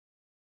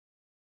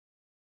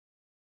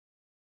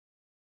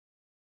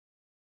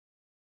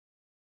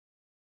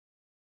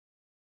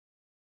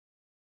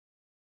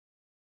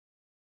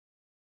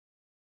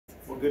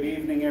Good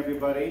evening,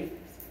 everybody.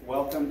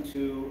 Welcome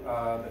to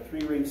the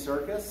Three-Ring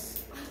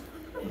Circus,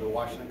 the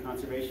Washington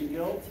Conservation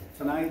Guild.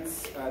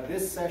 Tonight's,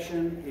 this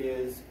session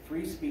is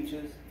three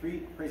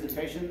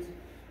presentations.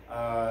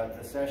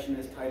 The session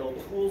is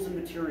titled Tools and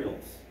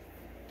Materials.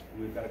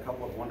 And we've got a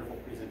couple of wonderful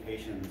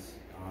presentations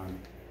on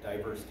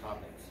diverse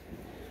topics.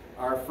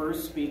 Our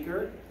first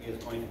speaker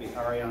is going to be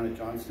Arianna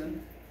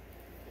Johnston.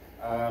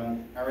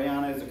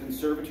 Arianna is a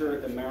conservator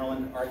at the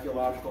Maryland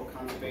Archaeological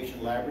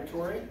Conservation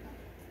Laboratory.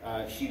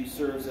 She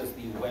serves as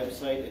the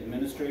website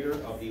administrator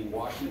of the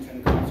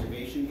Washington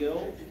Conservation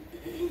Guild,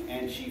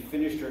 and she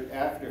finished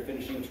after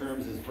finishing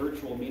terms as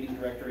virtual meeting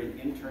director and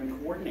intern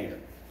coordinator.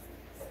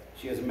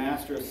 She has a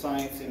Master of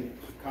Science in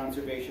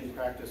Conservation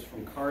Practice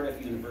from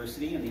Cardiff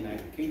University in the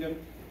United Kingdom,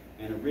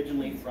 and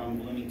originally from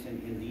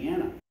Bloomington,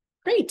 Indiana.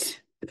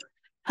 Great.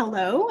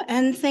 Hello,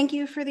 and thank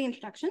you for the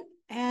introduction,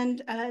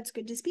 and it's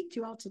good to speak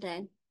to you all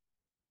today.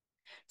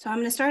 So I'm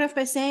going to start off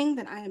by saying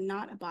that I am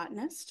not a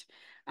botanist.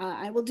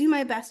 I will do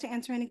my best to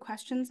answer any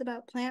questions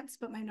about plants,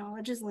 but my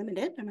knowledge is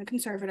limited. I'm a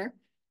conservator.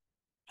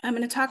 I'm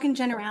going to talk in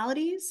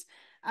generalities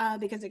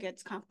because it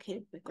gets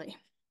complicated quickly.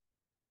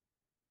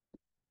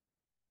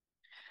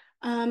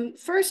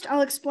 First,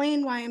 I'll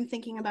explain why I'm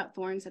thinking about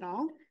thorns at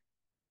all.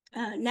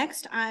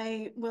 Next,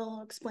 I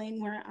will explain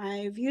where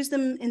I've used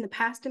them in the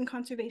past in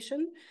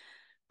conservation.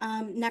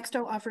 Next,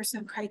 I'll offer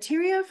some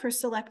criteria for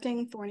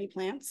selecting thorny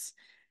plants,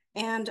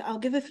 and I'll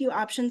give a few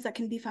options that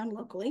can be found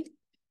locally,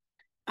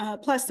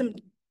 plus some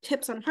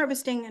tips on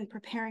harvesting and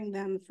preparing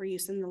them for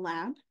use in the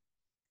lab.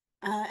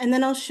 And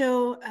then I'll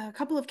show a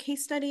couple of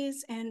case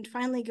studies and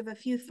finally give a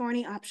few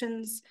thorny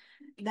options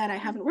that I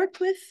haven't worked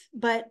with,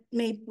 but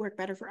may work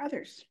better for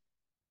others.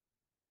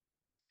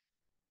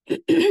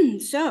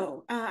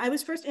 So I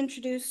was first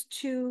introduced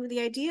to the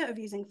idea of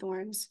using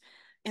thorns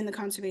in the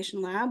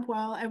conservation lab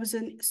while I was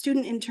a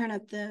student intern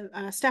at the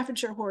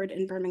Staffordshire Hoard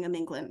in Birmingham,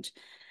 England.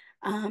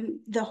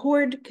 The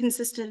hoard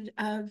consisted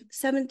of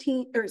 7th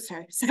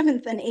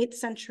and 8th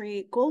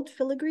century gold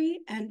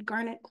filigree and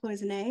garnet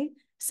cloisonne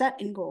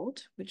set in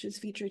gold, which is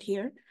featured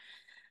here.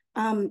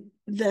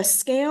 The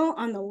scale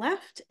on the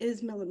left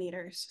is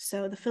millimeters,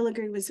 so the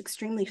filigree was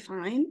extremely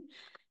fine,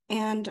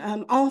 and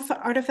all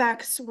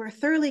artifacts were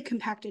thoroughly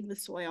compacted with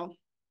soil.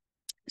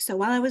 So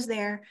while I was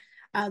there,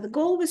 the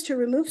goal was to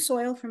remove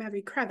soil from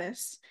every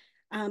crevice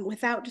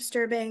without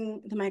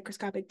disturbing the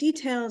microscopic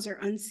details or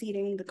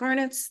unseating the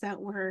garnets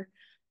that were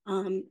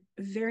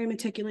very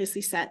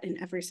meticulously set in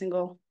every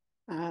single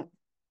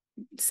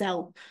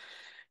cell.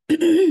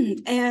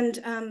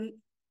 And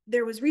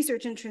there was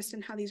research interest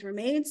in how these were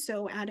made,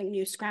 so adding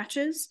new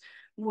scratches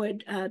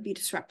would be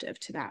disruptive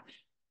to that.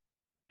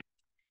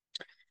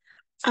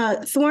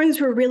 Thorns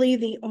were really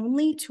the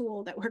only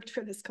tool that worked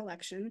for this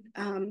collection.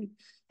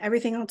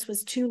 Everything else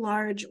was too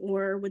large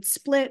or would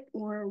split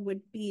or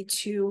would be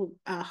too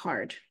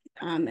hard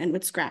and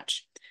would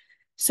scratch.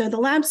 So the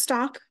lab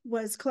stock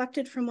was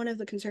collected from one of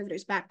the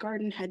conservators' back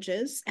garden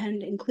hedges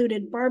and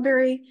included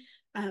barberry,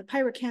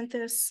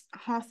 pyracanthus,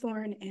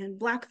 hawthorn, and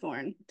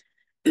blackthorn,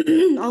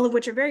 all of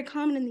which are very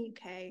common in the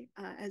UK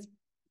as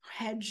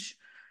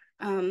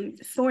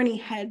thorny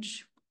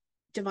hedge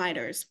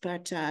dividers,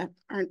 but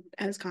aren't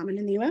as common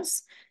in the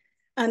US.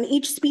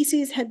 Each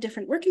species had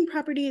different working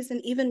properties,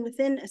 and even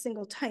within a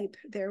single type,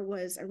 there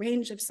was a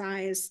range of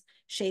size,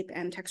 shape,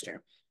 and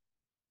texture.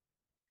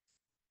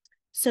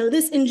 So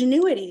this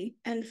ingenuity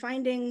and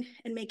finding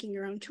and making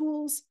your own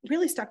tools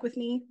really stuck with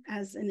me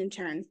as an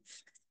intern.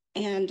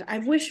 And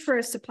I've wished for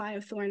a supply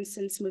of thorns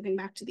since moving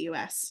back to the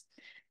US.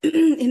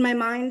 In my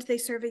mind, they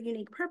serve a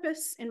unique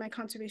purpose in my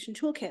conservation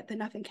toolkit that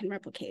nothing can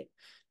replicate.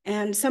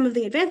 And some of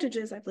the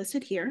advantages I've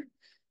listed here.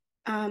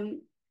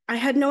 I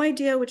had no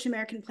idea which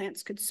American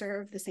plants could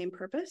serve the same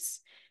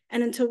purpose.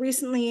 And until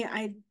recently,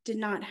 I did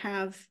not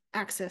have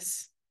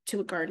access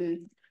to a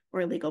garden or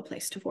a legal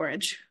place to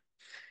forage.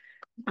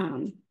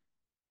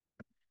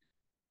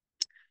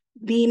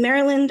 The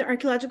Maryland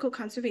Archaeological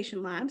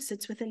Conservation Lab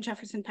sits within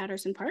Jefferson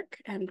Patterson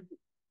Park. And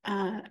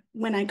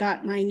when I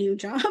got my new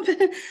job,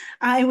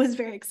 I was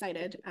very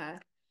excited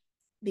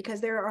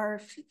because there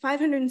are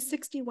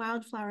 560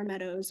 wildflower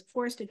meadows,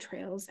 forested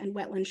trails, and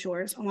wetland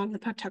shores along the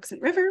Patuxent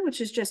River,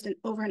 which is just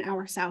over an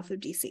hour south of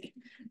DC.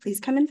 Please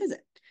come and visit.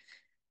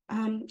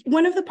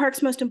 One of the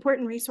park's most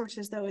important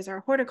resources, though, is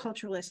our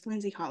horticulturalist,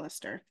 Lindsay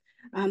Hollister,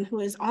 who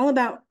is all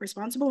about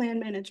responsible land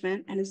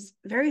management and is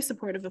very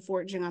supportive of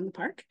foraging on the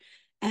park,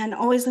 and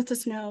always lets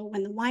us know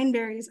when the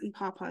wineberries and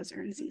pawpaws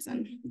are in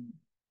season.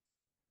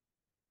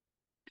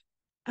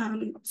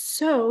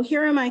 So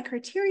here are my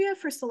criteria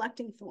for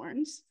selecting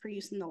thorns for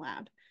use in the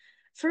lab.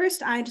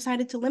 First, I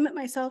decided to limit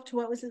myself to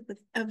what was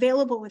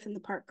available within the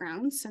park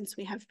grounds, since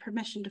we have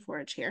permission to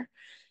forage here.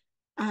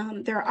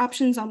 There are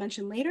options I'll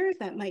mention later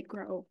that might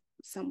grow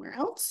somewhere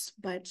else,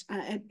 but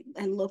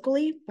and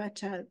locally,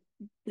 but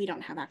we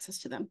don't have access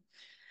to them.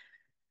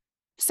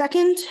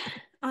 Second,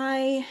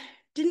 I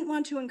didn't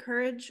want to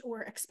encourage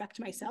or expect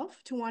myself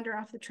to wander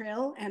off the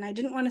trail, and I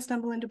didn't want to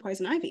stumble into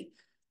poison ivy.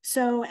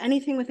 So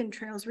anything within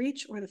trail's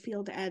reach or the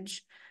field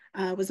edge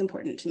was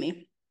important to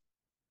me.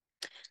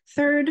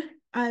 Third,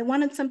 I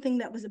wanted something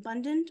that was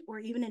abundant or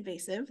even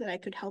invasive that I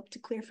could help to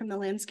clear from the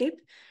landscape,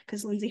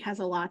 because Lindsay has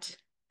a lot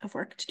of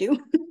work to do.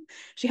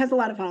 She has a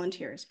lot of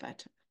volunteers,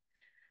 but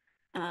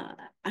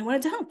I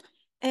wanted to help.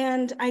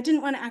 And I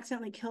didn't want to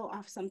accidentally kill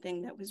off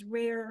something that was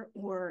rare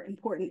or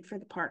important for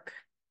the park.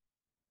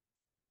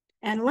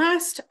 And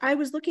last, I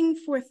was looking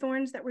for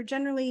thorns that were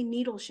generally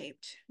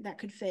needle-shaped that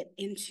could fit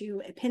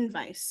into a pin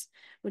vise,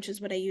 which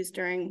is what I used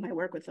during my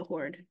work with the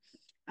horde.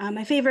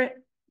 My favorite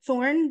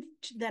thorn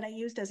that I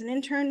used as an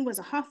intern was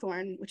a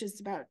hawthorn, which is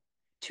about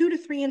 2 to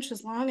 3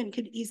 inches long and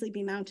could easily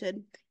be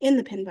mounted in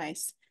the pin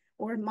vise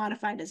or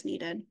modified as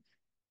needed.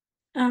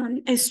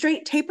 A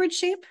straight tapered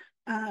shape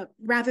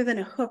rather than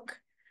a hook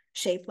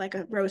shape like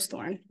a rose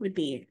thorn would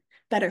be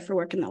better for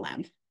work in the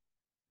lab.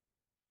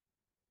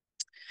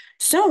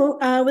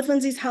 So with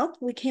Lindsay's help,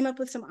 we came up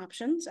with some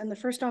options, and the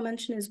first I'll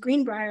mention is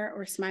greenbrier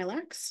or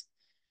smilax.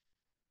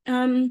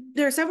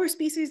 There are several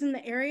species in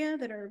the area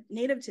that are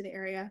native to the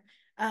area,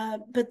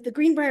 but the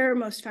greenbrier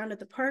most found at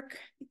the park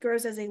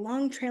grows as a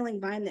long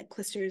trailing vine that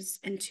clusters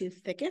into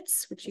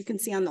thickets, which you can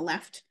see on the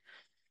left.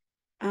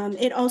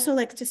 It also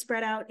likes to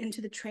spread out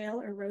into the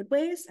trail or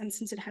roadways, and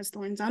since it has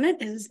thorns on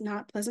it, it is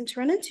not pleasant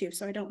to run into,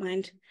 so I don't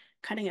mind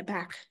cutting it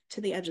back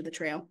to the edge of the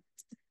trail.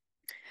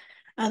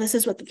 This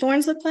is what the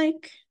thorns look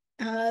like.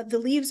 The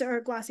leaves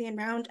are glossy and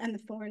round, and the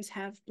thorns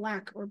have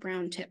black or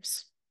brown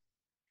tips.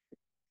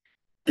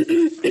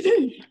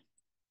 The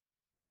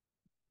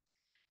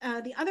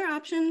other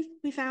option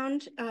we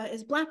found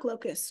is black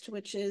locust,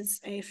 which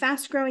is a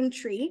fast-growing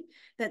tree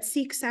that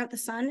seeks out the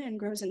sun and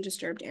grows in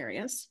disturbed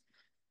areas.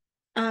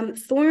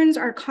 Thorns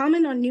are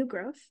common on new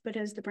growth, but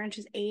as the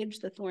branches age,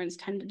 the thorns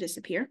tend to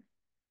disappear.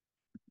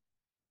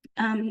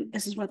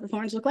 This is what the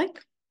thorns look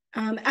like.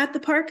 At the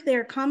park, they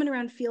are common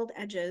around field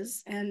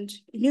edges, and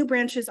new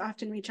branches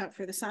often reach out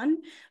for the sun,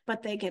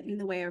 but they get in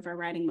the way of our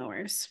riding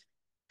mowers.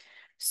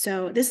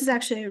 So this is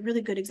actually a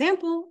really good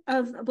example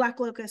of a black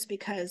locust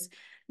because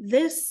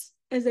this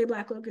is a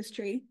black locust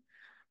tree.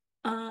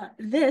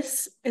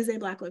 This is a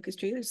black locust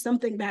tree. There's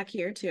something back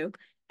here too.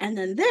 And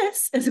then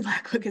this is a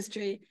black locust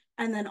tree.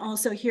 And then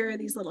also here are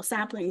these little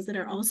saplings that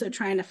are also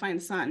trying to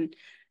find sun.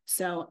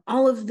 So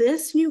all of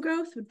this new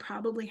growth would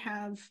probably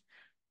have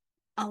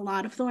a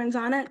lot of thorns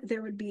on it.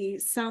 There would be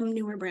some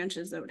newer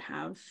branches that would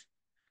have,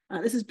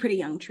 this is a pretty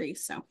young tree,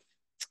 so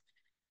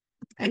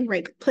a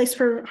great place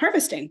for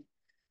harvesting.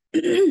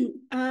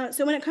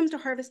 So when it comes to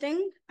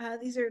harvesting,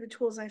 these are the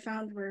tools I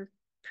found were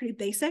pretty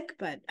basic,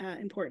 but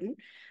important.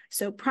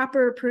 So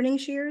proper pruning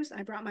shears,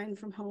 I brought mine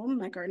from home,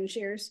 my garden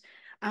shears.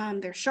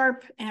 They're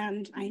sharp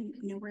and I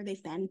know where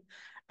they've been.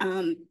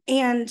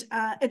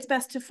 It's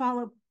best to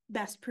follow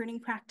best pruning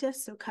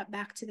practice. So cut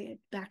back to the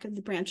back of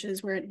the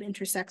branches where it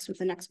intersects with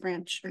the next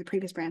branch or the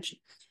previous branch.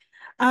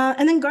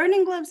 And then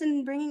gardening gloves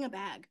and bringing a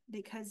bag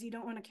because you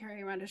don't want to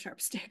carry around a sharp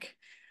stick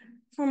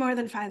for more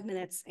than 5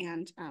 minutes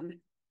and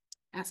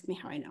ask me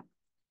how I know.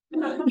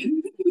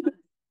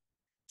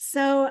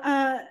 So,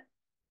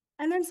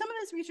 and then some of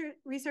this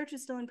research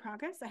is still in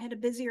progress. I had a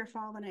busier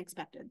fall than I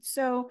expected.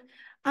 So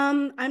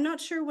I'm not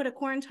sure what a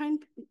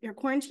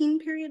quarantine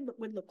period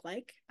would look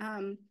like.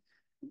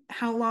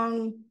 How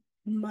long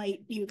might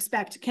you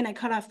expect? Can I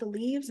cut off the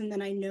leaves and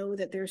then I know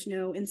that there's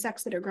no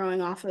insects that are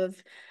growing off of,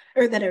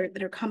 or that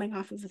are coming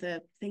off of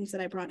the things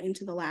that I brought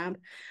into the lab?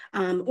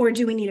 Or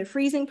do we need a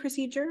freezing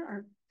procedure?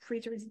 Our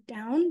freezer is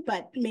down,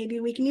 but maybe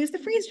we can use the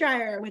freeze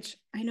dryer, which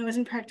I know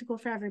isn't practical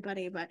for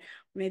everybody, but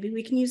maybe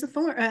we can use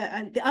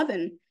the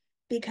oven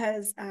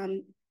because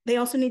they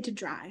also need to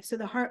dry. So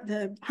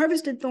the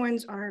harvested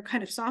thorns are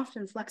kind of soft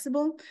and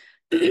flexible,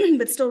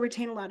 but still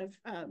retain a lot of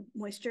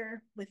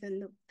moisture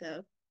within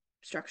the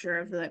structure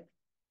of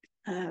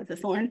the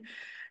thorn.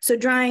 So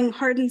drying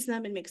hardens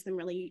them and makes them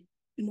really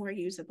more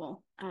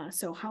usable.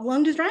 So how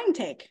long does drying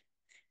take?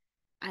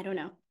 I don't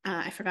know.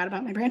 I forgot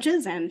about my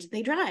branches and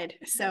they dried.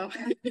 So,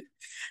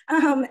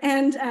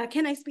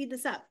 can I speed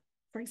this up,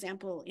 for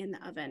example, in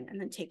the oven and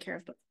then take care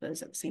of both of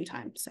those at the same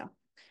time? So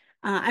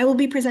I will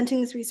be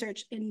presenting this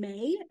research in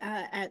May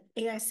at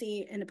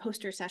AIC in a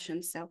poster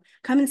session. So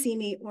come and see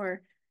me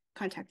or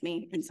contact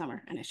me in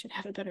summer and I should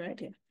have a better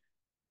idea.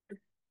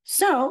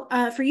 So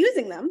for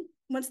using them,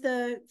 once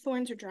the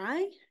thorns are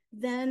dry,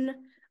 then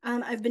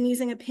I've been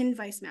using a pin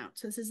vise mount.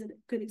 So this is a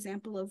good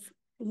example of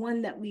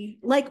one that we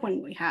like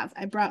when we have.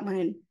 I brought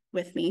mine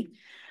with me.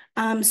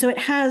 So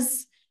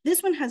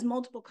this one has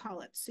multiple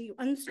collets. So you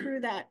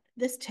unscrew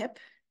this tip,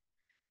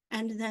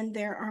 and then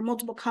there are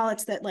multiple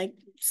collets that like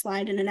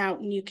slide in and out,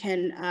 and you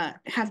can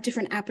have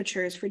different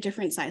apertures for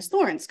different size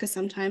thorns, because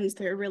sometimes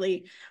they're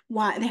really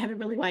wide, they have a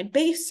really wide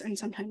base, and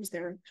sometimes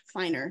they're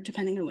finer,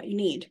 depending on what you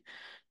need.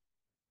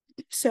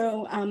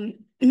 So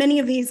many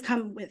of these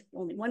come with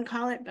only one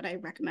collet, but I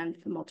recommend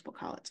the multiple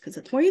collets because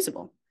it's more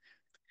usable.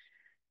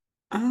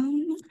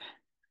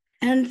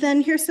 And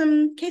then here's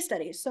some case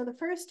studies. So the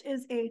first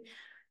is a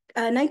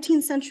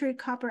 19th century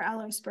copper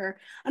alloy spur.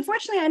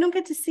 Unfortunately, I don't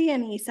get to see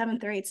any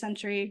 7th or 8th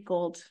century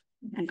gold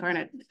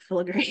incarnate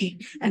filigree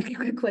and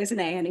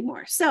cloisonné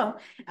anymore. So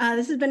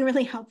this has been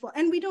really helpful.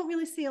 And we don't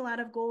really see a lot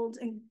of gold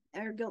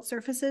or gilt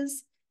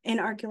surfaces in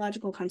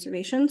archaeological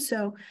conservation.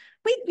 So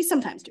we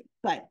sometimes do,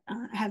 but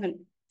I haven't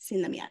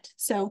seen them yet.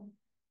 So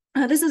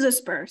this is a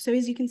spur. So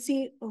as you can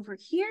see over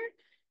here,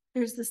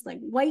 there's this like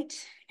white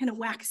kind of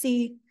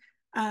waxy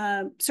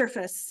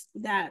surface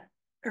that,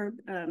 or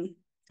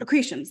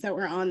accretions that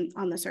were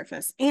on the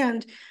surface.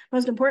 And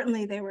most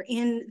importantly, they were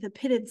in the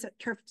pitted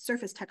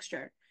surface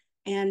texture,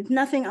 and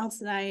nothing else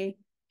that I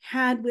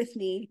had with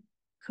me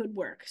could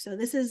work. So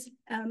this is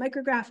a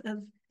micrograph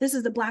of, this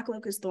is the black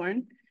locust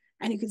thorn,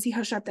 and you can see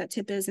how sharp that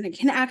tip is, and it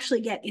can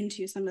actually get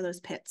into some of those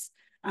pits.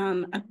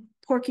 A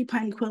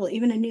porcupine quill,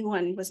 even a new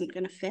one, wasn't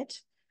going to fit.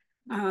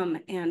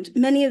 And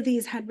many of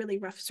these had really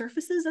rough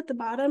surfaces at the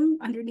bottom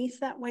underneath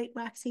that white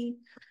waxy,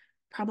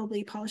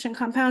 probably polishing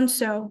compound.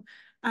 So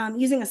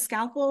using a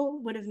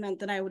scalpel would have meant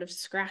that I would have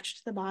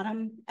scratched the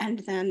bottom, and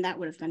then that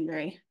would have been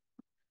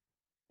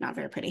not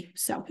very pretty.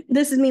 So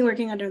this is me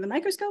working under the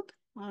microscope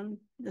on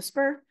the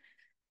spur,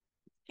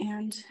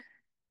 and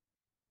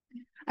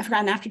I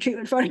forgot an after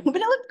treatment photo, but it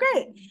looked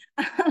great.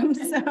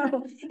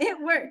 So it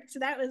worked. So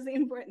that was the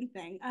important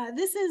thing.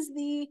 This is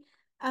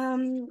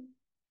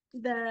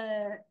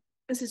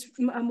this is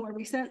a more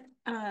recent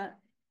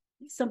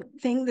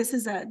something. This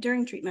is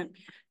during treatment.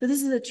 So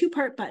this is a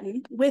 2-part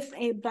button with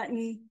a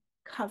button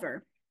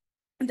cover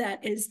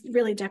that is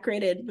really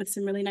decorated with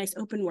some really nice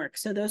open work.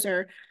 So those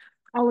are,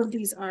 all of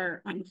these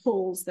are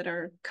holes that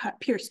are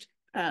pierced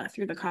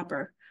through the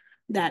copper.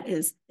 That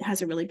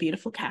has a really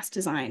beautiful cast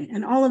design.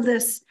 And all of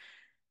this,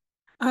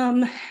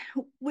 it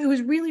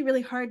was really,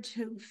 really hard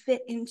to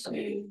fit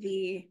into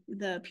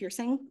the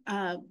piercing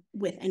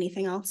with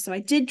anything else. So I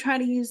did try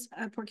to use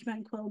a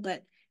porcupine quill,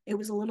 but it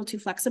was a little too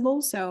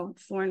flexible. So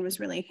thorn was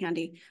really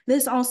handy.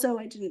 This also,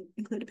 I didn't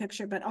include a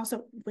picture, but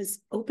also was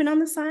open on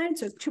the side.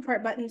 So it's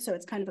 2-part button. So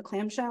it's kind of a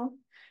clamshell.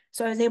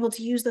 So I was able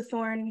to use the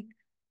thorn,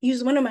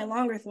 use one of my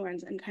longer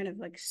thorns, and kind of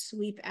like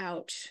sweep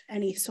out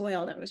any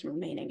soil that was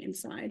remaining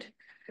inside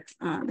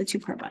the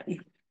 2-part button.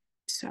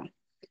 So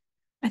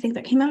I think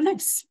that came out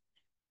nice.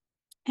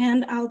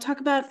 And I'll talk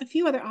about a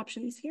few other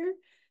options here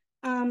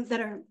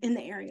that are in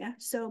the area.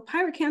 So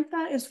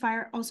pyracantha is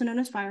also known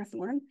as fire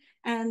thorn,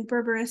 and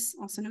berberis,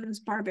 also known as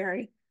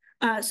barberry.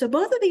 So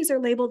both of these are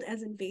labeled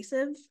as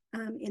invasive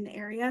in the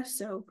area.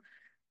 So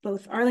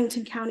both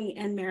Arlington County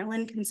and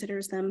Maryland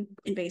considers them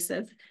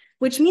invasive,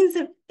 which means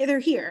that they're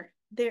here.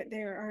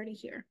 They're already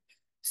here.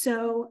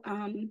 So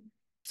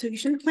so you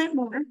shouldn't plant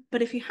more,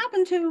 but if you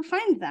happen to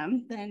find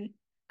them, then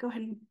go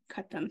ahead and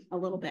cut them a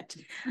little bit.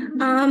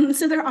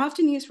 So they're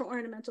often used for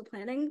ornamental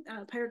planting.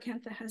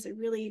 Pyracantha has a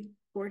really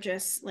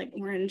gorgeous, like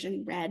orange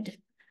and red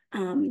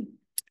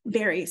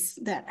berries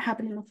that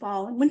happen in the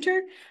fall and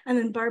winter. And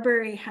then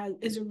barberry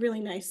is a really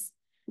nice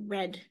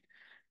red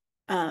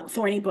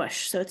thorny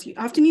bush. So it's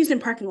often used in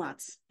parking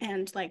lots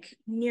and like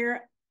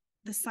near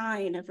the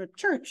sign of a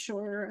church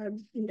or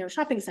a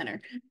shopping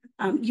center.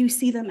 You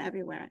see them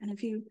everywhere. And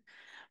if you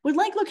would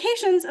like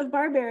locations of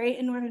barberry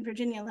in Northern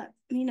Virginia, let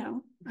me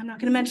know. I'm not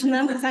going to mention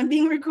them because I'm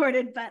being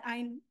recorded, but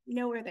I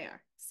know where they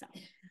are. So,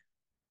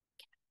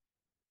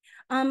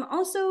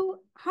 also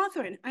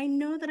hawthorn. I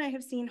know that I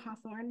have seen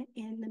hawthorn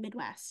in the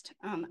Midwest.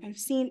 I've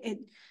seen it.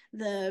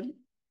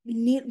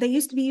 They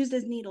used to be used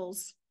as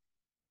needles,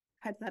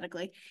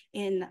 hypothetically,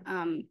 in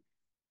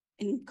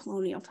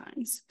colonial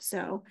times.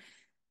 So,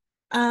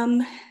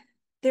 if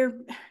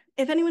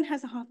anyone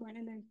has a hawthorn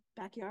in their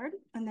backyard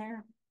and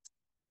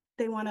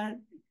they want to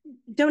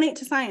donate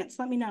to science,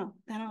 let me know.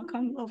 Then I'll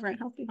come over and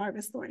help you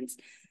harvest thorns.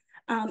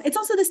 It's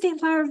also the state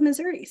flower of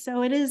Missouri,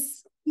 so it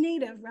is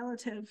native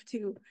relative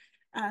to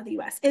the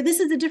US. This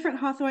is a different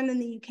hawthorn than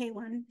the UK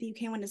one. The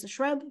UK one is a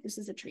shrub. This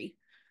is a tree.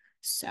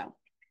 So,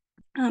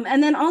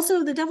 and then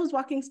also the devil's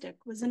walking stick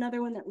was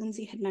another one that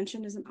Lindsay had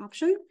mentioned as an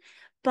option,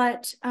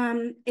 but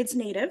it's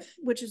native,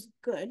 which is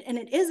good. And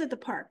it is at the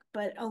park,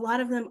 but a lot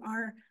of them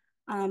are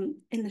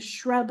in the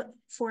shrub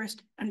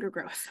forest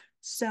undergrowth.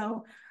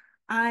 So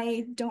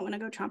I don't want to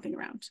go tromping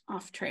around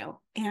off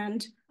trail.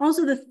 And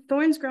also the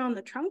thorns grow on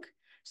the trunk.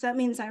 So that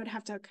means I would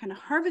have to kind of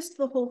harvest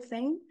the whole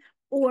thing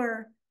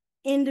or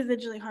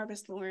individually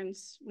harvest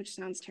thorns, which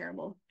sounds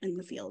terrible in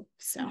the field.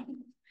 So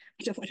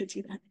I don't want to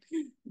do that.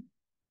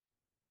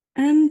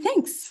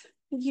 Thanks.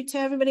 Thank you to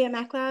everybody at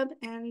MacLab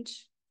and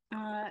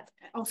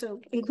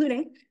also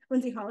including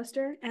Lindsay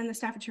Hollister and the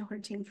Staffordshire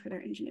Horde team for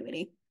their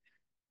ingenuity.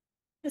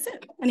 That's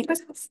it. Any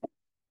questions?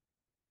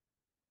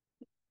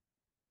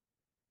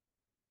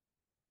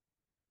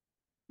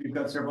 We've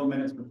got several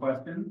minutes for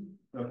questions.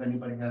 So if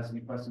anybody has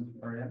any questions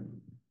for Arianna.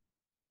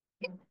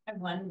 I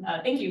have one.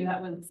 Thank you.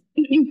 That was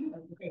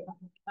a great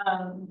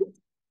one.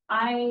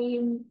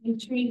 I'm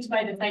intrigued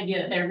by this idea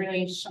that they're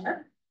really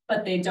sharp,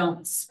 but they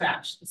don't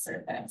scratch the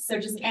surface. So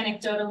just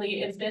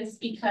anecdotally, is this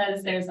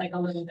because there's like a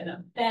little bit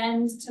of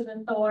bend to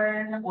the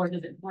thorn, or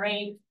does it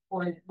break,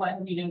 or what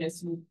have you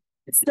noticed?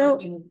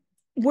 So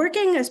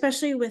working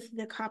especially with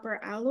the copper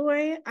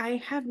alloy,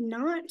 I have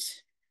not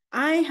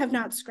I have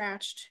not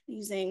scratched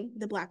using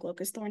the black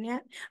locust thorn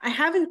yet. I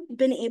haven't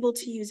been able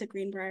to use a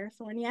greenbrier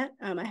thorn yet.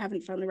 I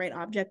haven't found the right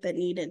object that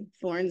needed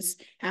thorns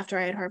after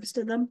I had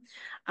harvested them.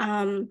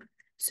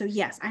 So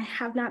yes, I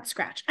have not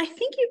scratched. I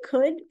think you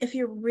could if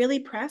you're really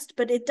pressed,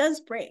 but it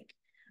does break.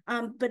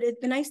 But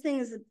the nice thing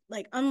is that,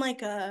 like,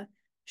 unlike a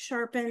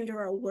sharpened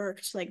or a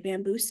worked like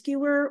bamboo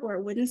skewer or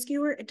a wooden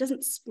skewer, it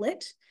doesn't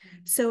split.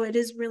 So it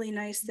is really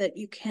nice that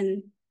you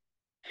can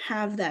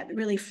have that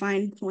really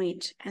fine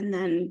point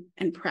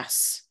and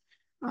press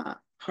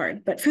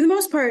hard. But for the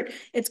most part,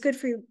 it's good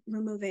for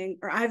removing,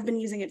 or I've been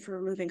using it for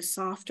removing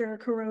softer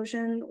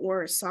corrosion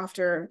or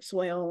softer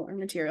soil or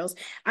materials.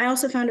 I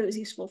also found it was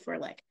useful for,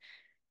 like,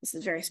 this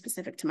is very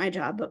specific to my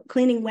job, but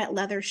cleaning wet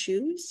leather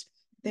shoes.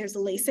 There's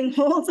lacing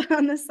holes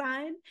on the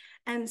side.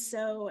 And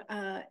so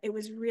it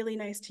was really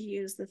nice to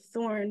use the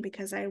thorn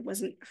because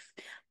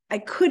I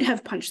could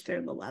have punched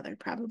through the leather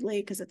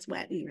probably because it's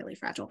wet and really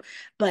fragile,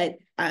 but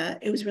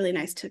it was really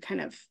nice to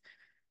kind of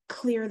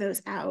clear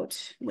those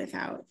out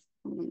without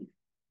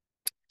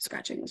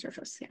scratching the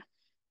surface. Yeah.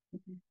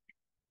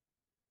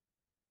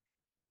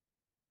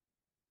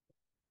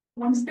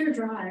 Once they're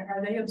dry,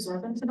 are they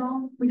absorbent at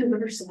all? We could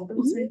liver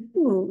solvents.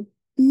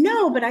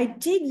 No, but I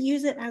did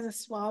use it as a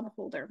swab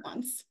holder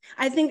once.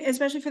 I think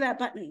especially for that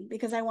button,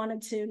 because I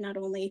wanted to not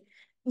only,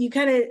 you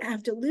kind of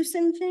have to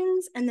loosen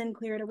things and then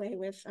clear it away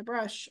with a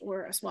brush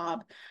or a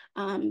swab,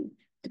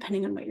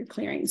 depending on what you're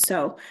clearing.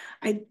 So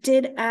I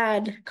did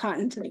add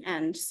cotton to the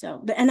end.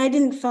 So, and I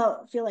didn't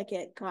feel like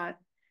it got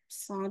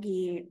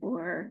soggy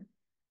or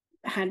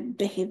had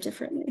behaved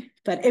differently,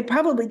 but it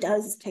probably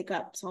does take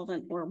up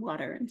solvent or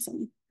water in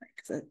some,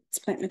 because it's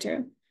plant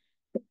material.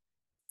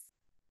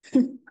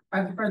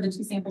 Are the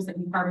two samples that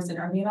you harvested,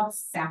 are they all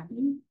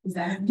sappy? Is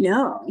that?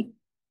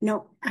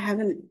 No, I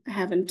haven't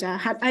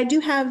had, I do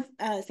have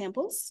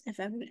samples if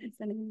anyone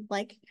would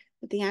like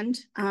at the end.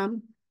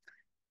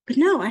 But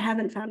no, I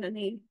haven't found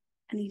any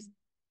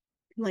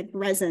like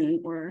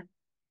resin or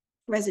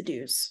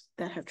residues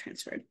that have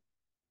transferred.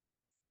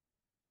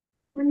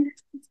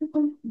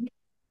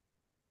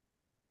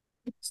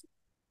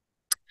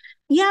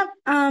 Yeah,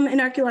 in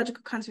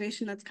archaeological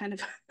conservation, that's kind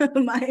of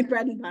my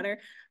bread and butter.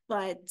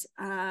 But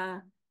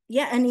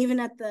yeah, and even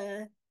at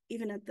the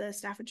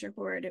Staffordshire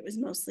Hoard, it was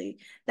mostly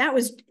that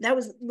was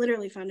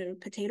literally found in a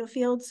potato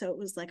field, so it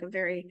was like a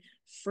very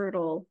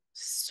fertile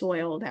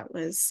soil that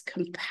was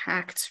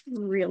compact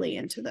really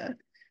into the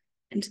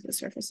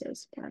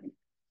surfaces.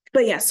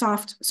 But yeah,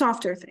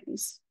 softer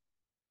things.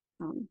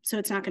 So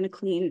it's not going to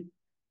clean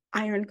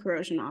iron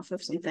corrosion off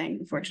of something,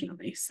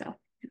 unfortunately. So.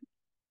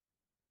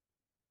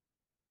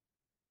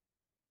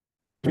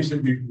 You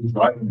said you can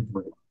drive them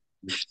for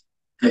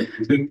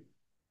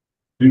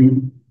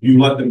do you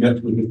let them get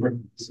to a different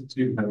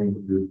consistency depending on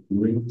what you're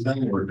doing with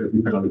them, or have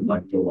you found it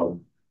might go well?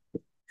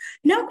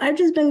 No, I've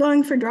just been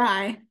going for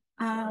dry.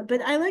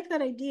 But I like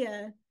that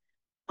idea.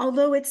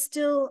 Although they're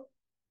still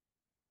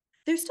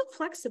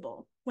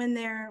flexible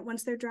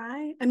once they're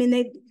dry. I mean,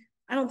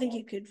 I don't think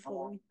you could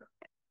fully.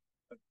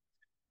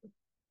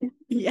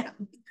 Yeah.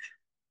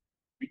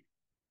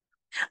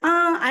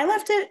 I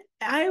left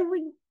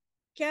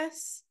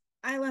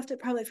it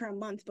probably for a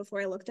month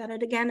before I looked at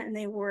it again, and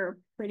they were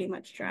pretty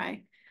much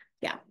dry.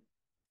 Yeah.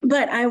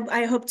 But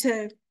I hope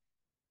to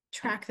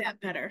track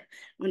that better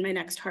on my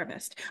next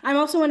harvest. I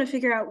also want to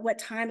figure out what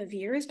time of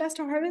year is best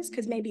to harvest,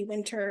 because maybe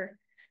winter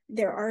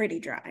they're already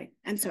dry,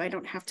 and so I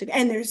don't have to,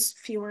 and there's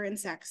fewer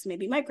insects,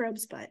 maybe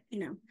microbes, but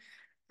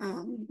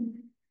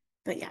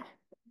but yeah.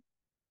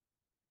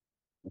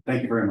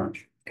 Thank you very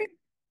much. Okay.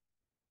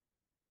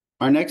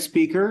 Our next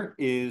speaker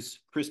is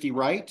Kristi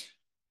Wright,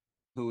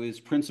 who is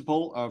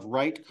principal of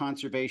Wright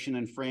Conservation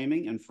and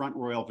Framing in Front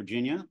Royal,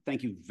 Virginia.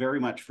 Thank you very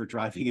much for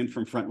driving in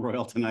from Front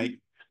Royal tonight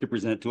to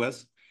present to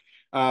us.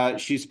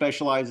 She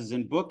specializes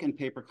in book and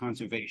paper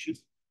conservation.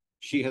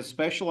 She has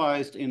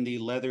specialized in the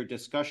leather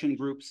discussion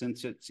group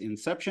since its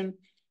inception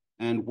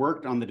and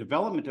worked on the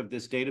development of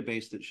this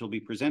database that she'll be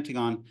presenting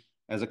on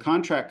as a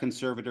contract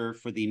conservator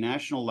for the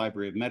National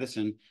Library of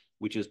Medicine,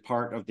 which is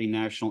part of the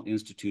National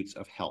Institutes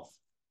of Health.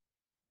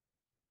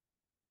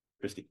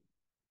 Kristi.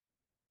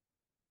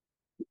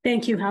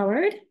 Thank you,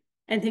 Howard.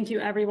 And thank you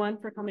everyone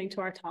for coming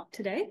to our talk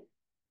today.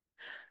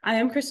 I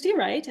am Kristi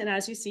Wright, and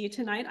as you see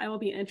tonight, I will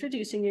be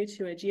introducing you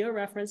to a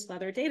georeferenced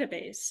leather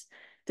database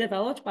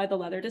developed by the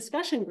Leather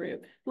Discussion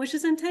Group, which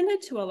is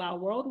intended to allow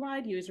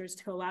worldwide users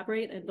to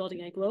collaborate in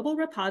building a global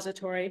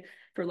repository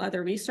for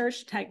leather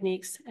research,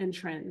 techniques, and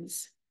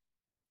trends.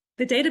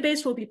 The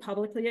database will be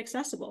publicly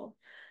accessible.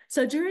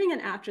 So during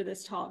and after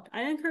this talk,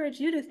 I encourage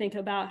you to think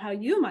about how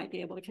you might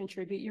be able to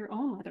contribute your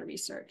own leather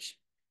research.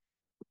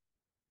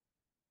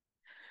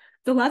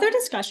 The Leather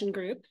Discussion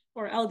Group,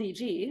 or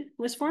LDG,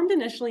 was formed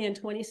initially in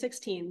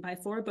 2016 by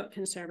 4 book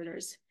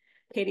conservators,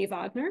 Katie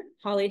Wagner,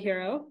 Holly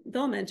Hero,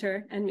 Bill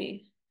Minter, and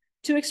me,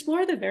 to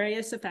explore the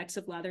various effects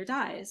of leather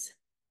dyes.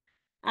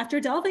 After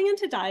delving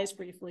into dyes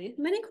briefly,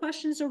 many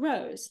questions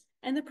arose,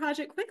 and the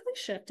project quickly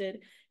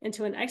shifted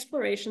into an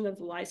exploration of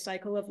the life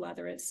cycle of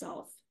leather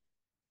itself.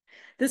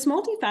 This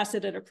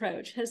multifaceted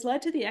approach has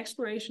led to the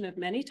exploration of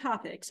many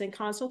topics in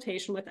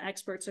consultation with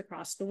experts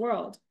across the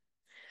world.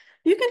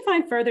 You can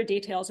find further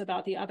details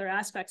about the other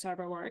aspects of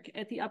our work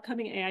at the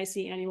upcoming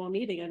AIC annual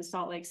meeting in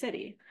Salt Lake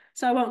City,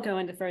 so I won't go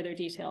into further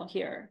detail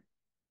here.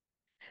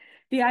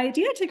 The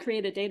idea to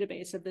create a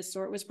database of this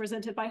sort was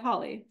presented by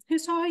Holly, who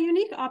saw a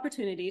unique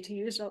opportunity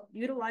to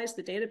utilize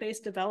the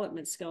database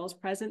development skills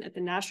present at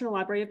the National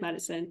Library of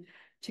Medicine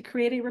to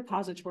create a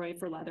repository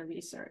for leather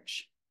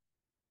research.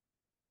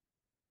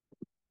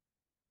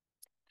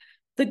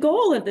 The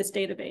goal of this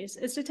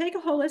database is to take a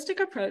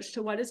holistic approach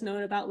to what is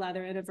known about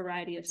leather in a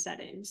variety of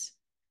settings.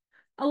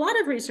 A lot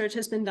of research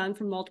has been done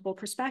from multiple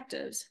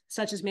perspectives,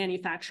 such as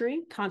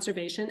manufacturing,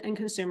 conservation, and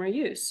consumer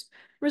use,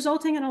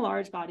 resulting in a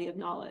large body of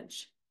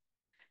knowledge.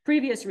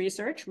 Previous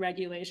research,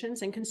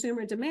 regulations, and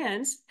consumer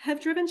demands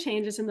have driven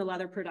changes in the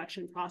leather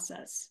production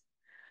process.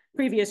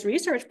 Previous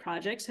research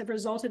projects have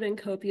resulted in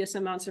copious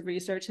amounts of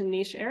research in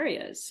niche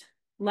areas.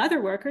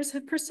 Leather workers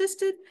have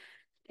persisted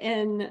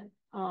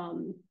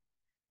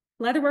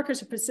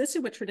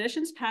with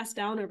traditions passed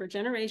down over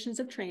generations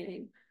of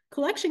training.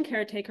 Collection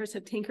caretakers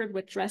have tinkered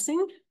with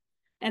dressing,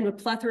 and a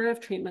plethora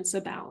of treatments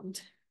abound.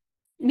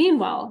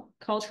 Meanwhile,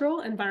 cultural,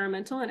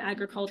 environmental, and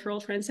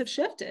agricultural trends have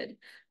shifted,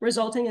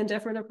 resulting in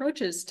different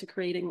approaches to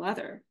creating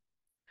leather.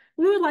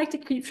 We would like to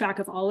keep track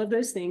of all of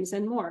those things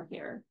and more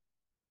here.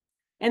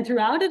 And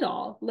throughout it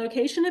all,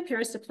 location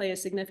appears to play a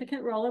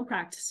significant role in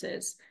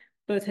practices,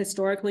 both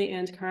historically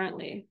and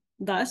currently.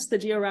 Thus, the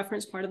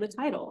georeference part of the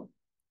title.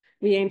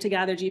 We aim to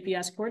gather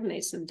GPS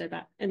coordinates in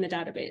the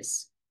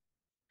database.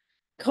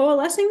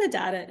 Coalescing the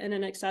data in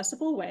an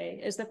accessible way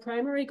is the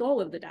primary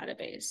goal of the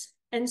database,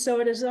 and so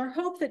it is our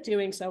hope that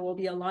doing so will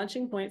be a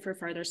launching point for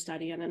further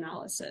study and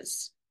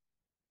analysis.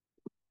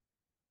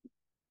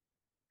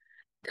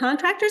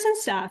 Contractors and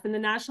staff in the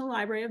National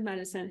Library of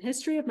Medicine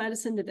History of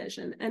Medicine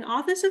Division and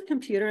Office of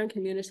Computer and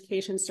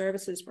Communication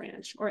Services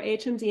Branch, or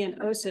HMD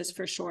and OSIS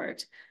for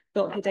short,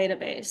 built the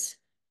database.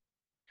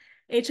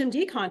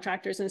 HMD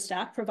contractors and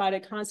staff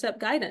provided concept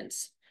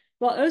guidance,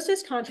 while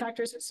OSIS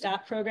contractors and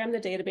staff programmed the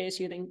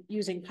database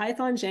using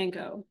Python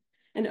Django,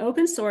 an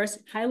open source,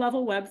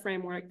 high-level web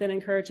framework that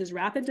encourages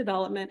rapid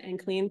development and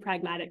clean,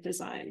 pragmatic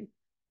design.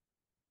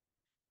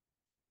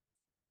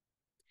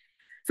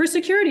 For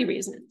security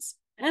reasons,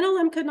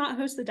 NLM could not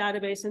host the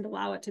database and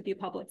allow it to be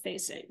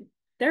public-facing.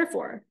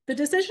 Therefore, the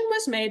decision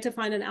was made to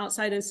find an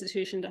outside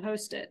institution to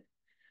host it.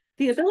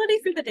 The ability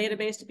for the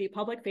database to be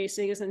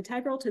public-facing is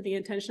integral to the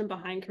intention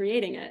behind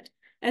creating it,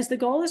 as the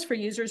goal is for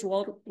users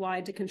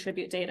worldwide to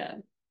contribute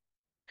data.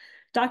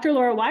 Dr.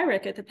 Laura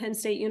Wyrick at the Penn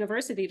State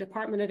University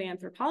Department of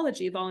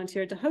Anthropology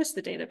volunteered to host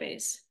the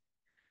database.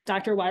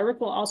 Dr. Wyrick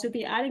will also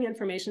be adding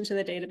information to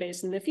the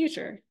database in the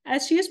future,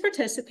 as she is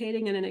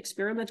participating in an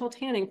experimental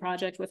tanning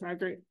project with our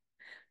group.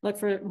 Look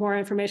for more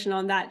information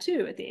on that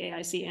too at the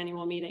AIC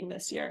annual meeting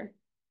this year.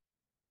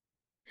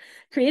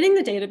 Creating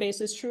the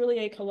database is truly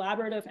a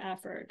collaborative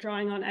effort,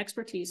 drawing on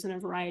expertise in a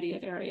variety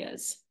of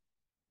areas.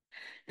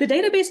 The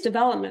database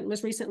development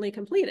was recently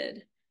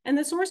completed, and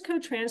the source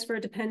code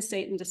transferred to Penn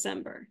State in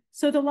December,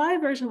 so the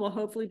live version will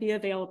hopefully be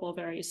available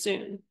very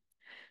soon.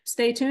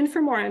 Stay tuned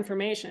for more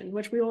information,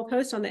 which we will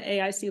post on the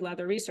AIC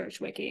Leather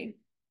Research Wiki.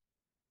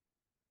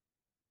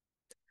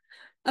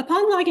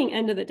 Upon logging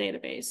into the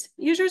database,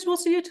 users will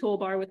see a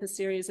toolbar with a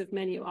series of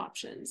menu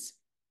options.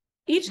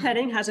 Each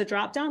heading has a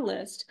drop-down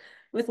list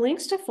with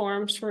links to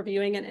forms for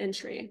viewing an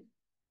entry.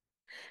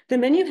 The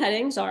menu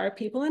headings are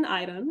People and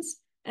Items,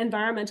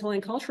 Environmental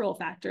and Cultural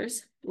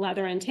Factors,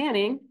 Leather and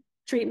Tanning,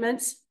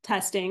 Treatments,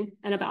 Testing,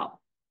 and About.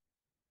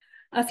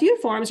 A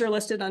few forms are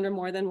listed under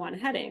more than one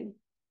heading.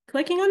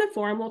 Clicking on a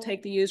form will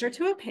take the user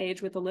to a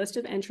page with a list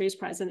of entries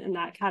present in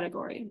that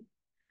category.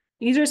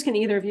 Users can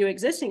either view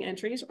existing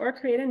entries or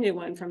create a new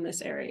one from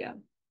this area.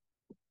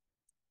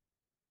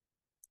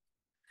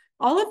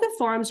 All of the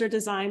forms are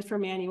designed for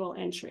manual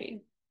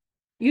entry.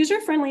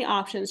 User-friendly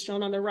options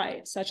shown on the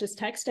right, such as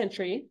text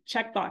entry,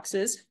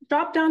 checkboxes,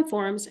 drop-down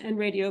forms, and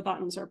radio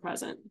buttons are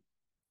present.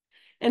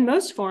 In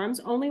most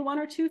forms, only one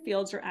or two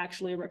fields are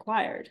actually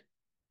required.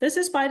 This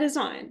is by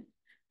design,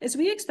 as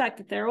we expect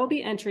that there will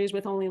be entries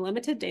with only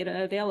limited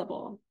data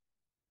available.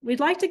 We'd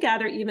like to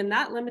gather even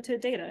that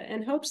limited data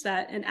in hopes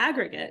that, in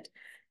aggregate,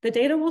 the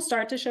data will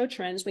start to show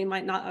trends we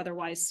might not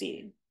otherwise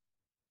see.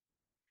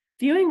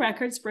 Viewing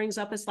records brings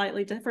up a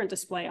slightly different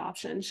display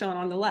option shown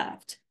on the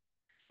left.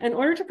 In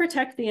order to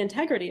protect the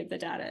integrity of the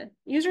data,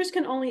 users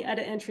can only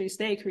edit entries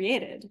they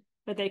created,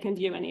 but they can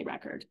view any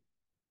record.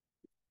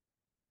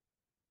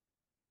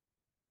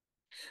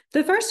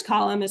 The first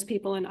column is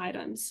People and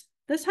Items.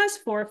 This has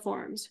 4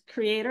 forms: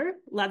 Creator,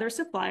 Leather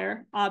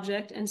Supplier,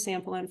 Object, and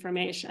Sample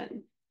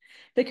Information.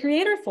 The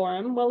Creator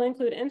form will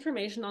include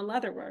information on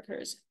leather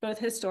workers, both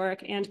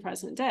historic and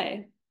present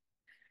day.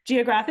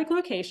 Geographic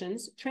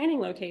locations,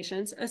 training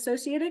locations,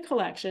 associated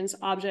collections,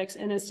 objects,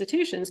 and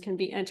institutions can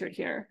be entered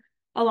here,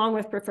 along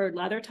with preferred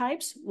leather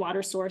types,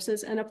 water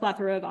sources, and a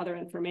plethora of other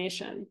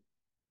information.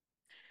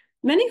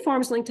 Many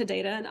forms link to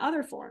data in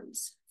other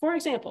forms. For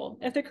example,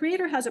 if the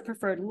creator has a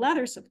preferred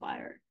leather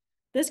supplier,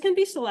 This can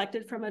be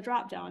selected from a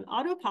dropdown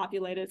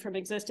auto-populated from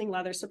existing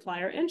leather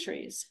supplier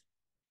entries.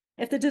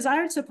 If the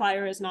desired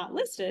supplier is not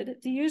listed,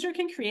 the user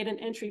can create an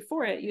entry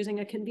for it using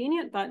a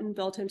convenient button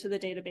built into the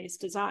database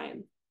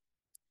design.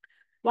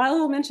 While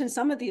I'll mention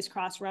some of these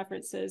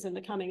cross-references in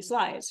the coming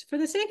slides, for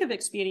the sake of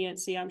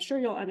expediency, I'm sure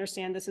you'll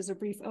understand this is a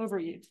brief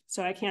overview,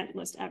 so I can't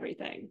list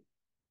everything.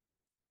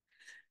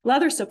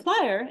 Leather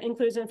supplier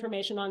includes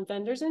information on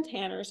vendors and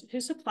tanners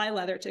who supply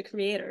leather to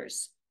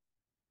creators.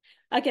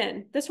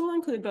 Again, this will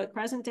include both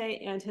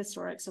present-day and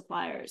historic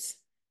suppliers.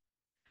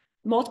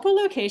 Multiple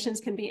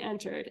locations can be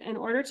entered in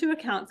order to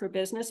account for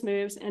business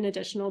moves and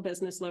additional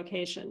business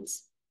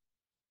locations.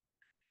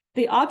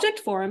 The object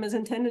form is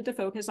intended to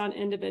focus on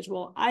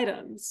individual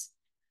items.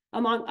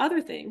 Among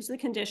other things, the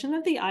condition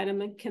of the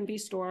item can be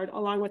stored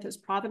along with its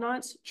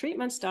provenance,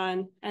 treatments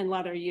done, and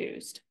leather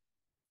used.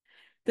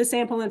 The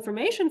sample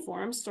information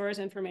form stores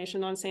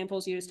information on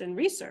samples used in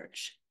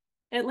research.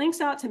 It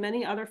links out to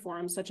many other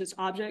forms such as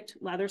object,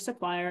 leather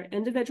supplier,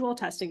 individual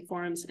testing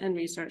forms, and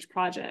research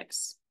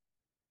projects.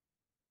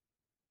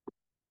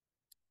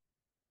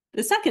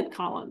 The second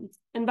column,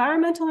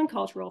 environmental and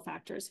cultural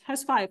factors,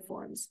 has 5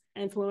 forms: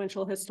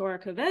 influential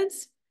historic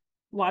events,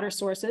 water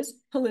sources,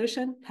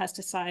 pollution,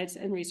 pesticides,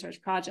 and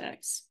research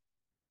projects.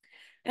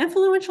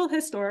 Influential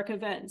historic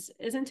events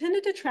is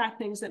intended to track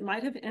things that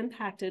might have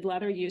impacted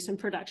leather use and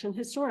production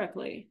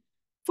historically.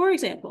 For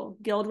example,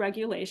 guild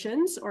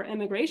regulations or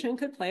immigration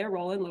could play a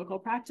role in local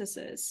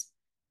practices.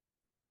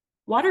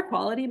 Water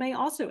quality may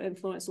also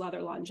influence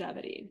leather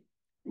longevity,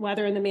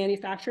 whether in the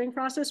manufacturing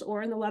process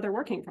or in the leather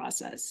working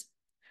process.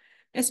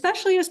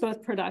 Especially as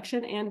both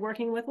production and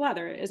working with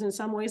leather is in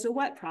some ways a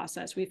wet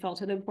process, we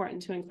felt it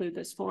important to include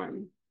this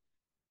form.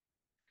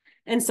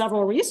 In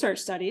several research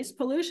studies,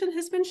 pollution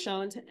has been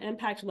shown to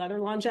impact leather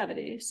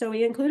longevity, so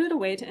we included a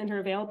way to enter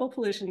available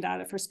pollution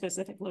data for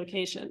specific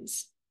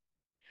locations.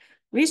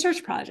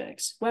 Research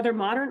projects, whether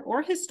modern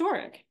or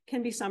historic,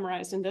 can be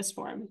summarized in this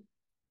form.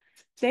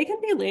 They can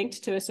be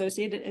linked to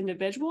associated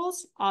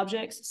individuals,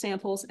 objects,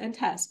 samples, and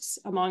tests,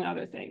 among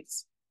other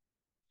things.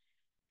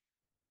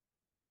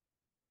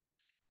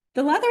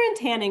 The leather and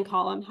tanning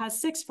column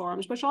has 6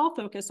 forms, which all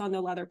focus on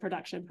the leather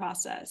production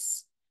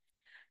process.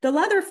 The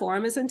leather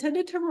form is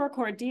intended to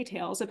record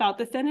details about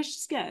the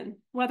finished skin,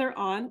 whether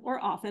on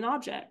or off an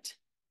object.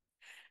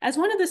 As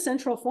one of the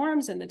central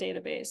forms in the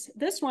database,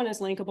 this one is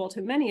linkable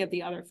to many of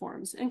the other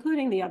forms,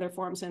 including the other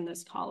forms in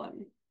this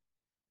column.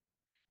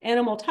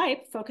 Animal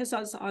type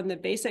focuses on the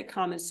basic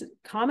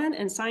common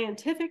and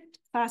scientific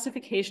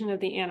classification of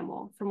the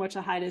animal from which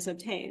a hide is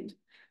obtained.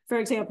 For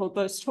example,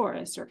 Bos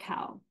taurus or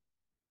cow.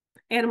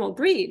 Animal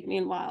breed,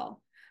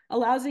 meanwhile,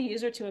 allows the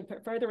user to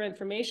input further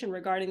information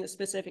regarding the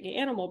specific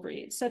animal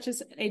breed, such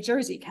as a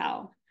Jersey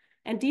cow,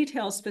 and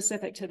details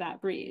specific to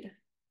that breed.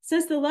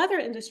 Since the leather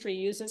industry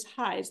uses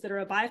hides that are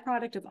a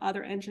byproduct of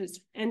other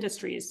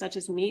industries, such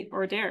as meat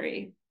or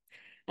dairy,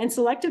 and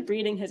selective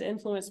breeding has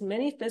influenced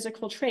many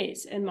physical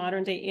traits in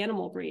modern-day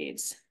animal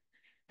breeds,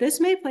 this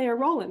may play a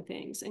role in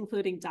things,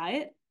 including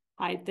diet,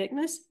 hide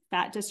thickness,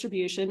 fat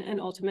distribution,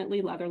 and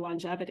ultimately leather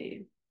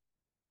longevity.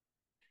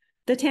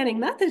 The tanning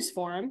methods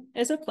form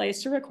is a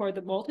place to record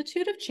the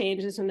multitude of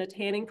changes in the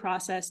tanning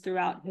process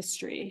throughout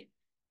history,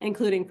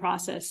 including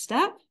process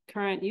step,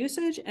 current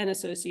usage, and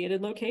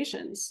associated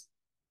locations.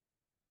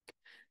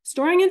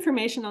 Storing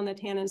information on the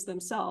tannins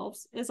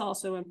themselves is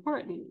also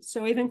important,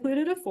 so we've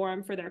included a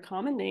form for their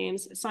common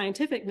names,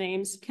 scientific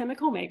names,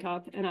 chemical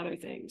makeup, and other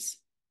things.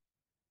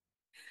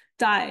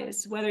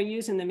 Dyes, whether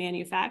used in the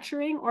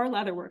manufacturing or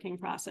leatherworking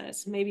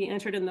process, may be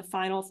entered in the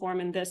final form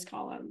in this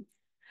column.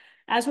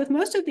 As with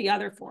most of the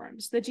other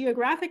forms, the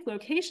geographic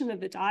location of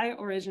the dye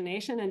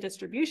origination and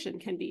distribution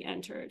can be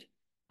entered,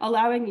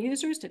 allowing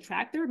users to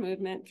track their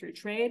movement through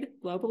trade,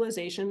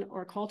 globalization,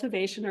 or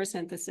cultivation or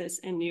synthesis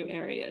in new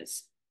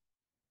areas.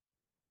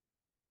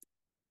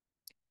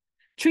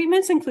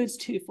 Treatments includes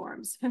 2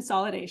 forms,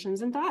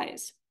 consolidations and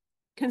dyes.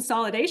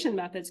 Consolidation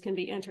methods can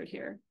be entered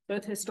here,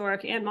 both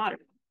historic and modern.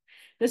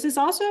 This is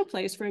also a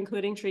place for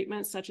including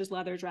treatments such as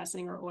leather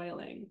dressing or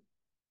oiling.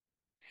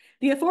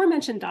 The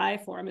aforementioned dye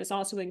form is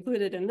also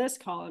included in this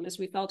column as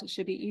we felt it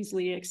should be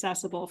easily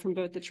accessible from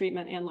both the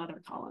treatment and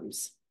leather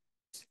columns.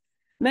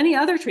 Many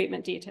other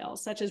treatment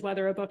details, such as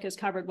whether a book is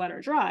covered wet or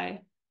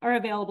dry, are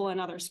available in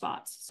other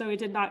spots, so we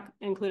did not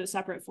include a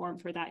separate form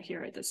for that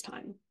here at this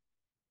time.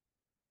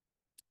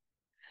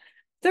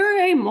 There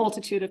are a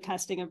multitude of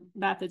testing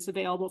methods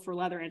available for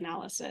leather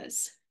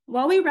analysis.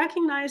 While we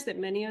recognize that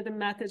many of the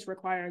methods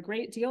require a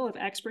great deal of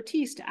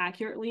expertise to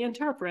accurately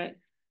interpret,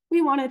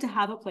 we wanted to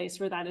have a place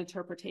for that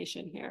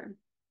interpretation here.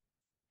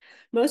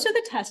 Most of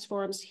the test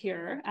forms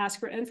here ask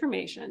for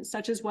information,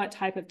 such as what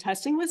type of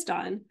testing was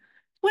done,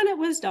 when it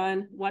was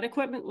done, what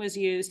equipment was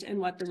used, and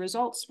what the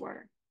results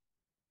were.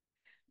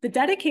 The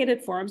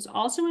dedicated forms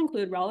also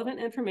include relevant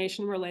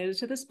information related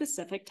to the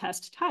specific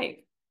test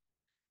type.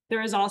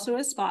 There is also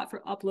a spot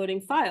for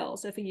uploading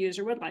files if a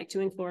user would like to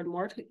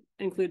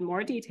include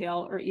more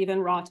detail or even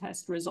raw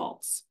test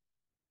results.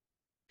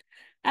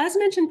 As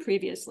mentioned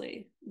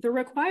previously, the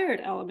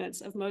required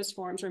elements of most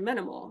forms are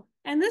minimal,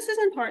 and this is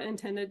in part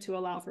intended to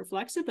allow for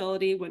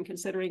flexibility when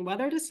considering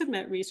whether to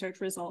submit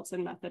research results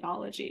and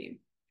methodology.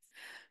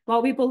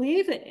 While we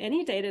believe that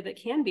any data that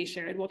can be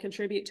shared will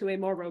contribute to a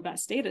more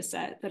robust data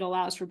set that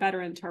allows for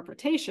better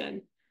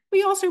interpretation,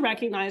 we also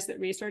recognize that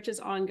research is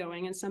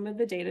ongoing and some of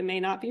the data may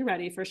not be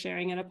ready for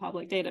sharing in a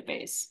public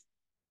database.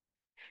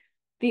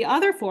 The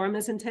other form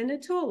is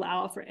intended to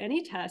allow for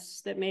any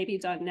tests that may be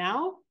done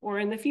now or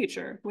in the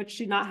future, which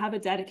do not have a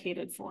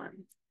dedicated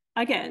form.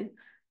 Again,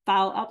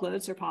 file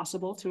uploads are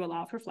possible to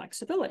allow for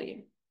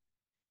flexibility.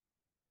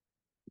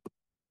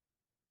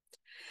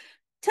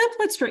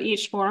 Templates for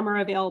each form are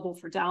available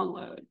for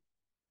download.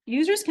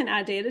 Users can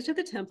add data to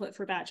the template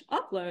for batch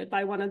upload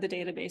by one of the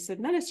database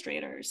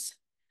administrators.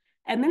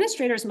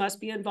 Administrators must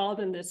be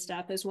involved in this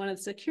step as one of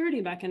the security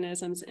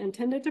mechanisms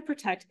intended to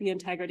protect the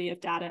integrity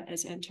of data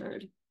as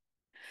entered.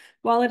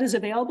 While it is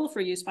available for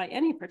use by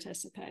any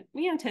participant,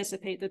 we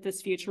anticipate that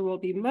this feature will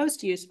be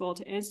most useful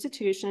to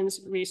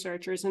institutions,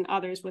 researchers, and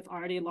others with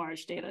already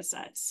large data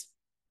sets.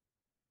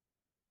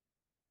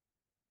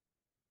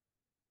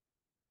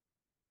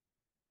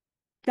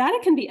 Data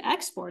can be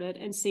exported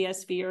in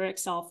CSV or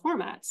Excel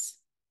formats.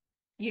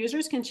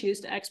 Users can choose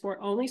to export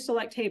only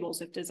select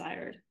tables if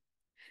desired.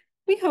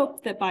 We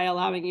hope that by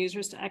allowing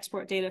users to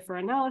export data for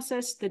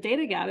analysis, the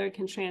data gathered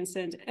can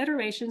transcend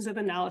iterations of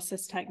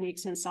analysis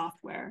techniques and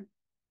software.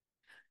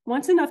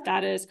 Once enough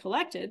data is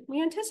collected,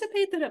 we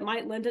anticipate that it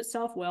might lend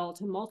itself well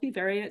to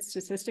multivariate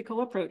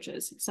statistical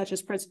approaches, such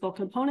as principal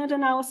component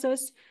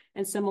analysis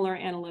and similar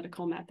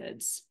analytical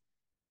methods.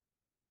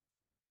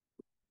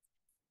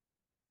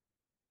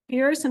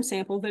 Here are some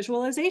sample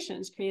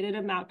visualizations created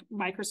in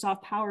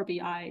Microsoft Power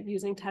BI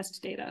using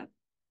test data.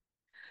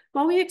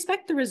 While we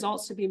expect the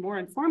results to be more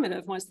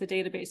informative once the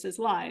database is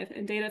live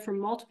and data from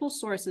multiple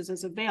sources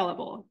is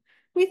available,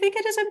 we think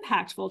it is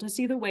impactful to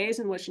see the ways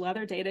in which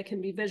leather data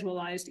can be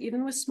visualized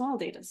even with small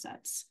data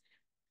sets.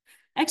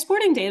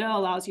 Exporting data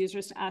allows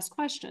users to ask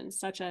questions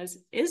such as,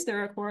 is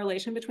there a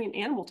correlation between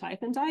animal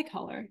type and dye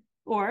color?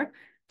 Or,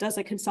 does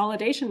a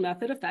consolidation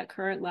method affect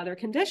current leather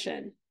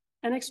condition?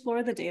 And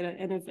explore the data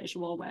in a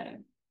visual way.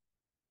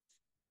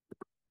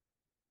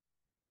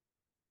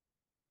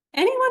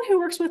 Anyone who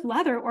works with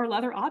leather or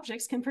leather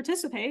objects can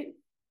participate.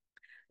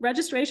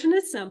 Registration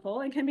is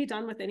simple and can be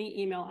done with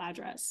any email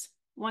address.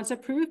 Once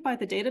approved by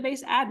the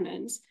database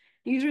admins,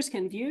 users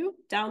can view,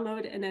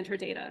 download, and enter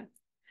data.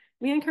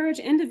 We encourage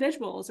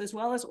individuals as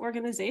well as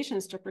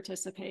organizations to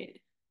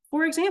participate.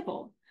 For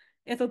example,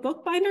 if a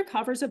bookbinder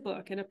covers a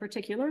book in a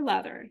particular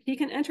leather, he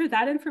can enter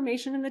that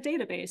information in the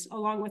database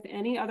along with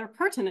any other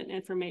pertinent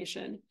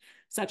information,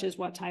 such as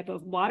what type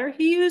of water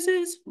he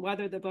uses,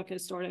 whether the book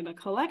is stored in a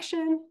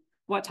collection,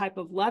 what type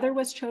of leather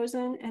was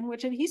chosen, and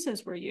which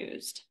adhesives were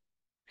used.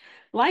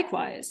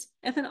 Likewise,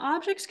 if an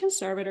object's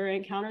conservator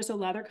encounters a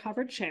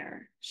leather-covered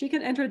chair, she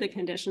can enter the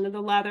condition of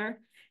the leather,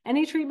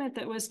 any treatment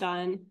that was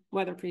done,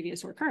 whether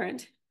previous or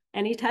current,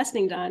 any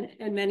testing done,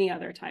 and many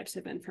other types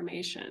of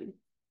information.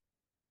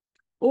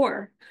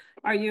 Or,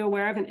 are you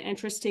aware of an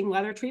interesting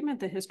leather treatment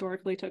that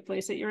historically took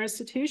place at your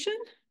institution?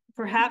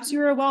 Perhaps you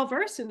are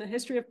well-versed in the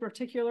history of a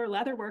particular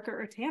leather worker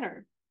or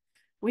tanner.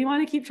 We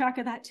want to keep track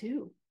of that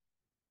too.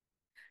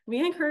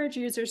 We encourage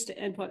users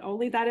to input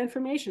only that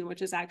information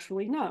which is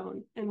actually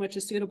known and which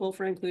is suitable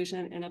for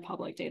inclusion in a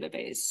public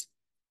database.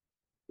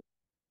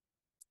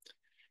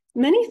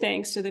 Many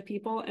thanks to the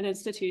people and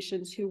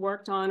institutions who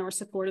worked on or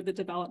supported the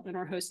development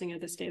or hosting of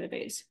this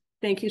database.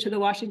 Thank you to the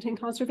Washington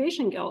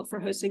Conservation Guild for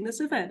hosting this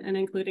event and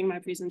including my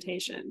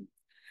presentation.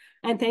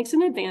 And thanks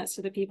in advance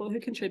to the people who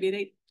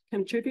contribute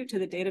to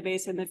the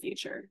database in the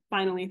future.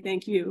 Finally,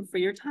 thank you for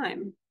your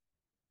time.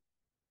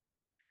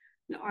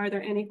 Now, are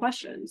there any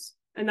questions?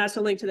 And that's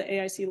a link to the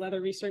AIC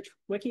Leather Research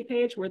Wiki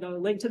page where the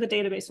link to the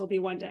database will be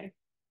one day.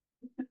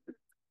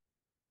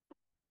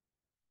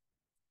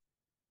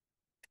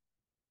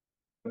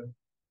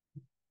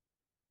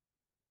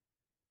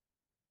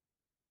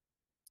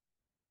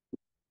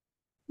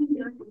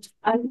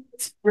 I think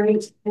it's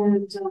great,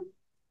 and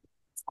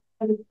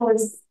of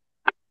course,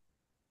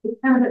 we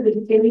found that the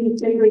beginning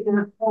is figuring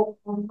out how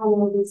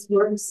all this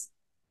works.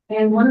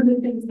 And one of the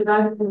things that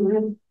I've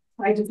been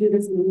trying to do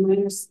this in a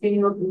minor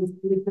scale and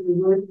really for the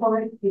word for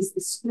it is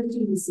the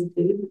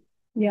scripting.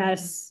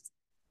 Yes.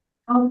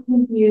 How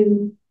can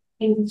you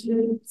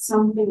include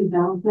something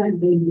about that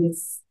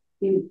database?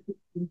 I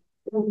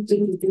don't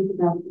think you think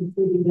about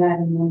including that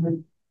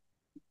in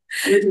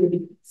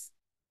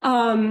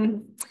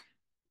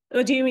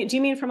Do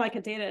you mean from like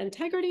a data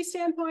integrity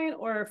standpoint,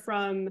 or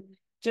from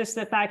just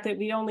the fact that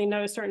we only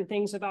know certain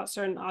things about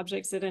certain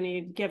objects at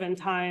any given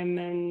time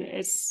and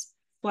it's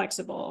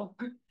flexible?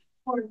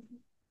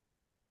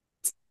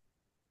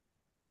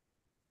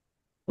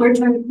 We're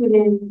trying to put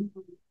in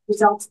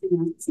results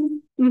analysis.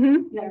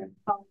 Mm-hmm. They're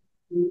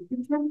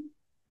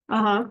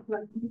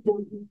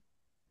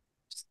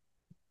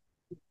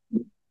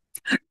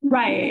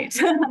Right.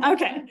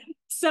 Okay.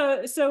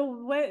 So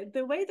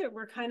the way that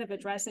we're kind of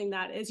addressing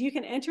that is you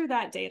can enter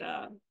that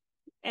data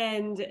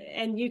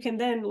And you can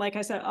then, like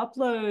I said,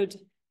 upload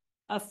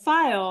a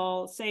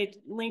file, say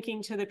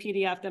linking to the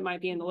PDF that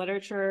might be in the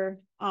literature,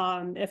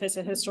 if it's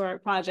a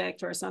historic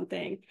project or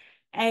something.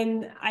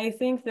 And I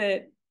think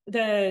that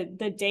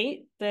the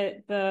date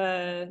that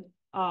the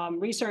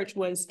research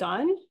was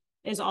done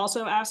is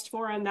also asked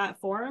for in that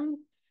form,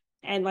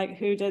 and like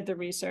who did the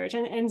research.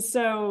 And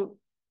so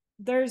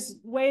there's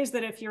ways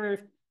that if you're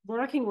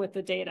working with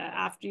the data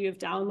after you've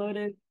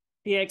downloaded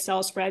the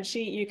Excel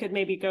spreadsheet, you could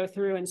maybe go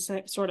through and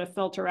sort of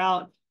filter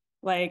out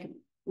like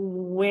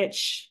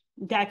which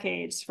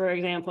decades, for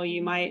example,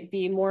 you might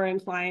be more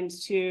inclined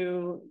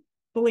to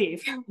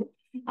believe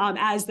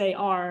as they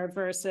are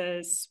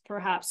versus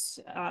perhaps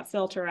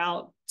filter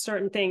out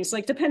certain things,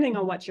 like depending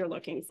on what you're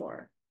looking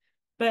for.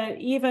 But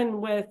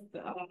even with,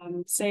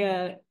 say,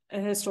 a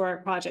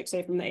historic project,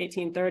 say from the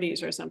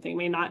 1830s or something,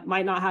 we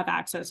might not have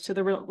access to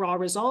the raw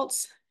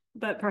results,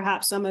 but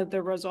perhaps some of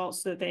the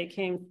results that they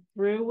came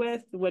through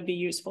with would be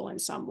useful in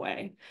some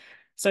way.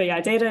 So yeah,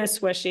 data is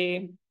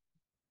squishy.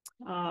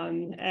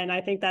 And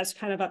I think that's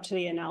kind of up to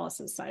the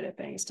analysis side of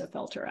things to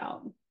filter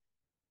out.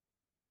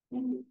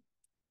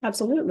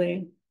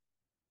 Absolutely.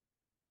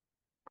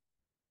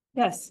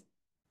 Yes.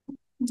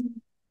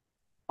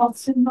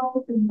 What's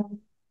involved in that?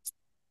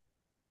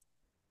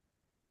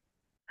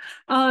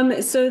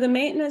 So the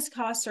maintenance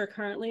costs are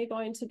currently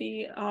going to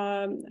be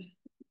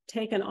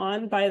taken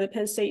on by the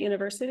Penn State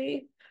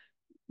University,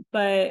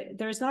 but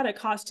there's not a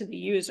cost to the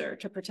user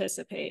to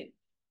participate,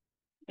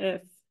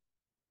 if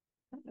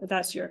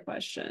that's your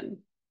question.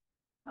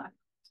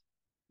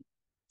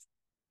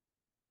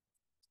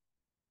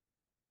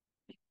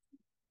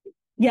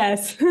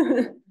 Yes,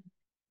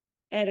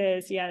 it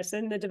is, yes.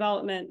 And the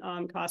development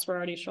costs were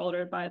already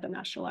shouldered by the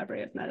National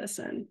Library of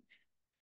Medicine.